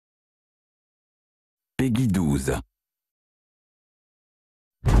Peggy 12.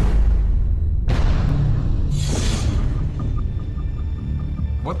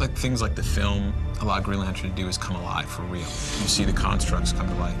 What things like the film allow Green Lantern to do is come alive for real. You see the constructs come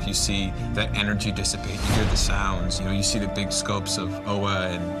to life. You see that energy dissipate. You hear the sounds. You see the big scopes of Oa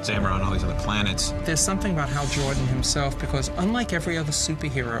and Zamora and all these other planets. There's something about Hal Jordan himself, because unlike every other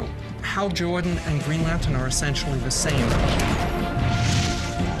superhero, Hal Jordan and Green Lantern are essentially the same.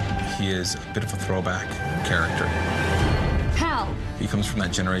 He is a bit of a throwback character. Hal! He comes from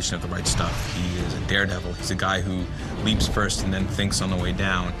that generation of the right stuff. He is a daredevil. He's a guy who leaps first and then thinks on the way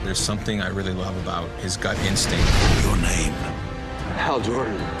down. There's something I really love about his gut instinct. Your name? Hal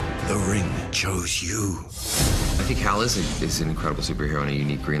Jordan. The ring chose you. I think Hal is an incredible superhero and a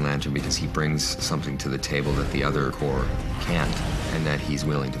unique Green Lantern because he brings something to the table that the other Corps can't, and that he's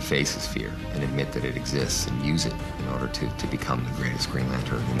willing to face his fear and admit that it exists and use it in order to become the greatest Green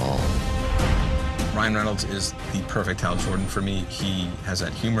Lantern of them all. Ryan Reynolds is the perfect Hal Jordan for me. He has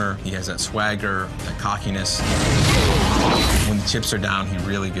that humor, he has that swagger, that cockiness. When the chips are down, he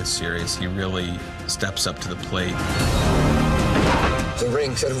really gets serious. He really steps up to the plate. The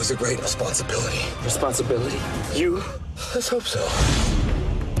ring said it was a great responsibility. Responsibility? You? Let's hope so.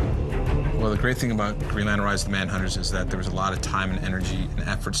 Well, the great thing about Green Lantern Rise of the Manhunters is that there was a lot of time and energy and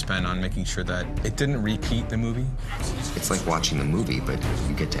effort spent on making sure that it didn't repeat the movie. It's like watching the movie, but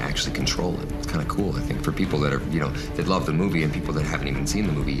you get to actually control it. It's kind of cool, I think, for people that are, that love the movie and people that haven't even seen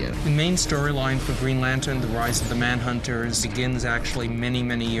the movie yet. The main storyline for Green Lantern, The Rise of the Manhunters, begins actually many,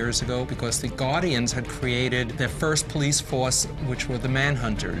 many years ago because the Guardians had created their first police force, which were the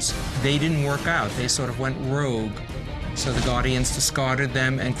Manhunters. They didn't work out. They sort of went rogue. So the Guardians discarded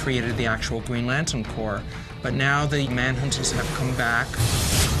them and created the actual Green Lantern Corps. But now the Manhunters have come back,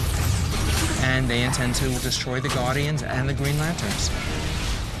 and they intend to destroy the Guardians and the Green Lanterns.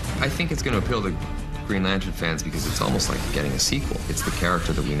 I think it's going to appeal to Green Lantern fans because it's almost like getting a sequel. It's the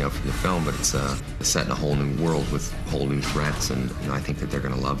character that we know from the film, but it's set in a whole new world with whole new threats, and I think that they're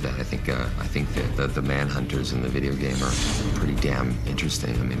going to love that. I think that the Manhunters in the video game are pretty damn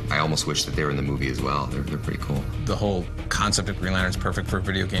interesting. I mean, I almost wish that they were in the movie as well. They're pretty cool. The whole concept of Green Lantern is perfect for a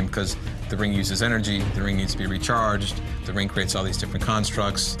video game because the ring uses energy, the ring needs to be recharged, the ring creates all these different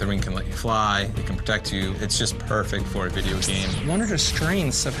constructs, the ring can let you fly, it can protect you. It's just perfect for a video game. One of the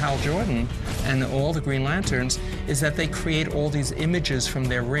strengths of Hal Jordan and all the Green Lanterns is that they create all these images from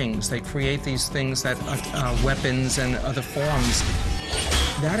their rings. They create these things that are weapons and other forms.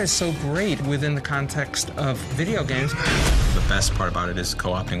 That is so great within the context of video games. The best part about it is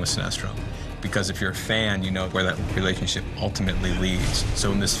co-opting with Sinestro. Because if you're a fan, you know where that relationship ultimately leads.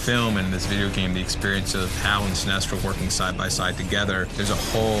 So in this film and in this video game, the experience of Hal and Sinestro working side by side together, there's a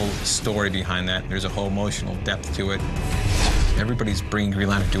whole story behind that. There's a whole emotional depth to it. Everybody's bringing Green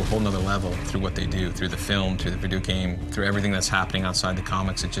Lantern to a whole nother level through what they do, through the film, through the video game, through everything that's happening outside the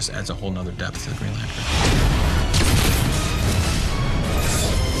comics. It just adds a whole nother depth to the Green Lantern.